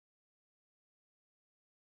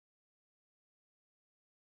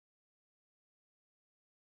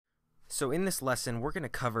So in this lesson, we're going to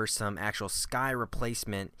cover some actual sky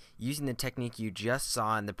replacement using the technique you just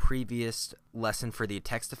saw in the previous lesson for the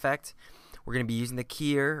text effect. We're going to be using the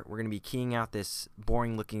keyer. We're going to be keying out this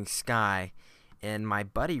boring looking sky. And my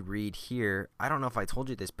buddy Reed here, I don't know if I told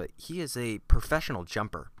you this, but he is a professional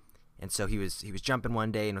jumper. And so he was jumping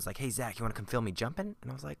one day and was like, "Hey Zach, you want to come film me jumping?"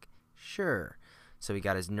 And I was like, "Sure." So he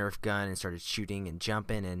got his Nerf gun and started shooting and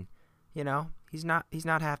jumping, and you know, he's not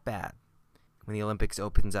half bad. When the Olympics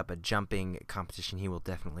opens up a jumping competition, he will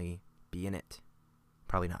definitely be in it.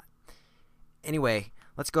 Probably not. Anyway,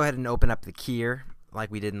 let's go ahead and open up the keyer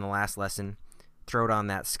like we did in the last lesson. Throw it on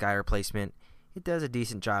that sky replacement. It does a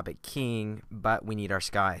decent job at keying, but we need our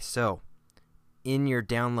sky. So in your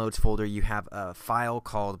downloads folder, you have a file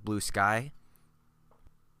called Blue Sky.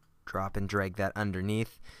 Drop and drag that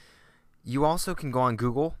underneath. You also can go on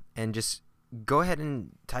Google and just go ahead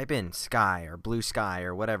and type in sky or blue sky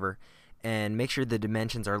or whatever, and make sure the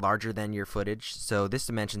dimensions are larger than your footage. So this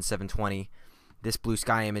dimension 720. This blue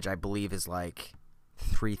sky image, I believe, is like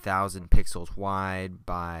 3,000 pixels wide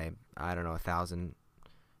by, I don't know, 1,000,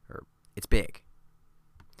 or it's big.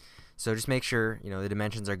 So just make sure, the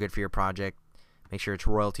dimensions are good for your project. Make sure it's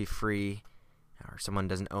royalty free or someone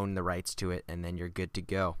doesn't own the rights to it, and then you're good to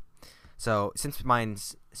go. So since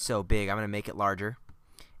mine's so big, I'm going to make it larger.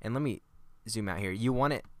 And let me zoom out here. You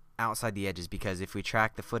want it outside the edges because if we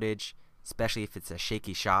track the footage, especially if it's a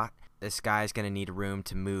shaky shot, the sky is going to need room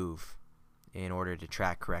to move in order to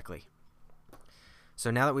track correctly.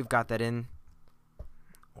 So now that we've got that in,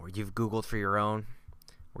 or you've Googled for your own,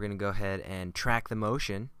 we're going to go ahead and track the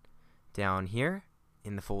motion down here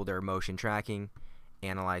in the folder Motion Tracking,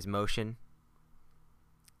 Analyze Motion.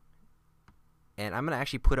 And I'm going to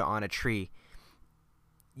actually put it on a tree.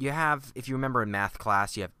 You have, if you remember in math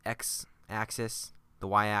class, you have x-axis, the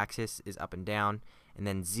y-axis is up and down, and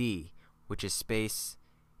then z, which is space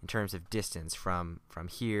in terms of distance from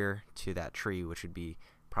here to that tree, which would be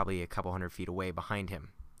probably a couple hundred feet away behind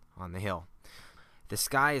him on the hill. The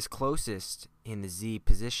sky is closest in the z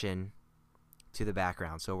position to the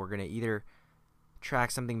background, so we're going to either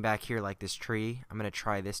track something back here like this tree. I'm going to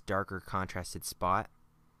try this darker contrasted spot.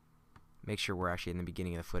 Make sure we're actually in the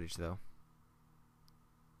beginning of the footage though.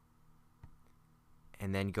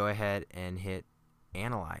 And then go ahead and hit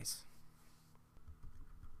Analyze.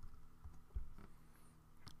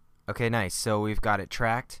 Okay, nice. So we've got it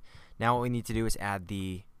tracked. Now what we need to do is add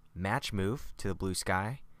the match move to the blue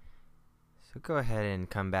sky. So go ahead and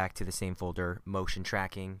come back to the same folder, Motion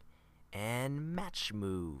Tracking, and Match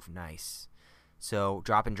Move. Nice. So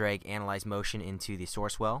drop and drag Analyze Motion into the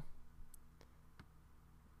source well.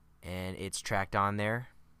 And it's tracked on there.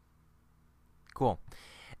 Cool.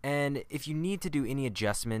 And if you need to do any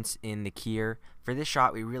adjustments in the keyer, for this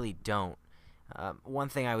shot we really don't. One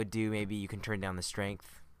thing I would do, maybe you can turn down the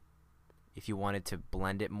strength if you wanted to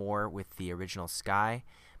blend it more with the original sky.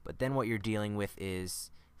 But then what you're dealing with is,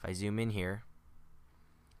 if I zoom in here,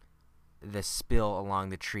 the spill along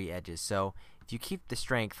the tree edges. So if you keep the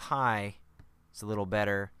strength high, it's a little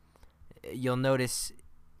better. You'll notice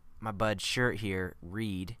my bud's shirt here,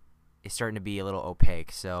 Reed, is starting to be a little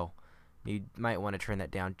opaque. So you might want to turn that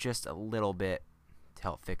down just a little bit to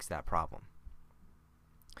help fix that problem.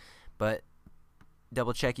 But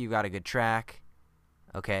double check you've got a good track.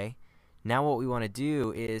 Okay. Now what we want to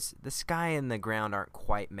do is, the sky and the ground aren't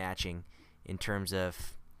quite matching in terms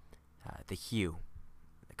of the hue,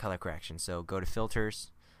 the color correction. So go to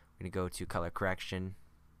Filters. We're going to go to Color Correction.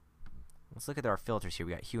 Let's look at our filters here.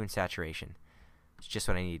 We got Hue and Saturation. It's just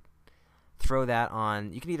what I need. Throw that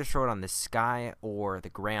on. You can either throw it on the sky or the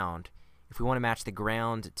ground. If we want to match the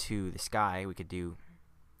ground to the sky, we could do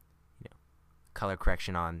color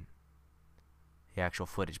correction on the actual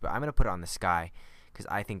footage. But I'm going to put it on the sky because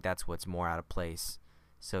I think that's what's more out of place.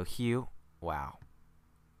 So hue, wow.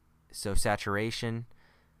 So saturation,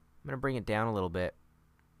 I'm going to bring it down a little bit.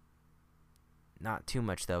 Not too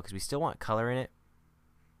much though, because we still want color in it.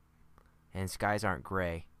 And skies aren't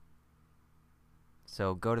gray.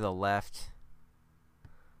 So go to the left.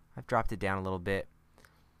 I've dropped it down a little bit.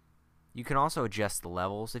 You can also adjust the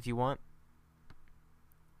levels if you want.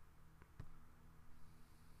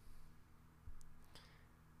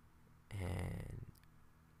 And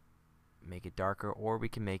make it darker, or we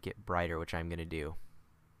can make it brighter, which I'm going to do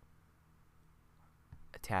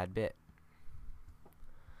a tad bit.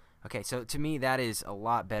 Okay, so to me that is a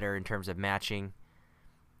lot better in terms of matching,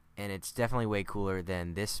 and it's definitely way cooler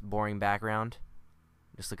than this boring background.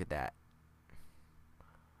 Just look at that.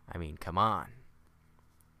 I mean, come on.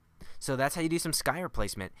 So that's how you do some sky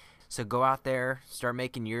replacement. So go out there, start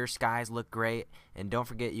making your skies look great, and don't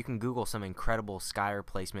forget you can Google some incredible sky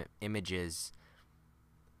replacement images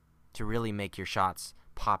to really make your shots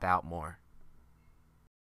pop out more.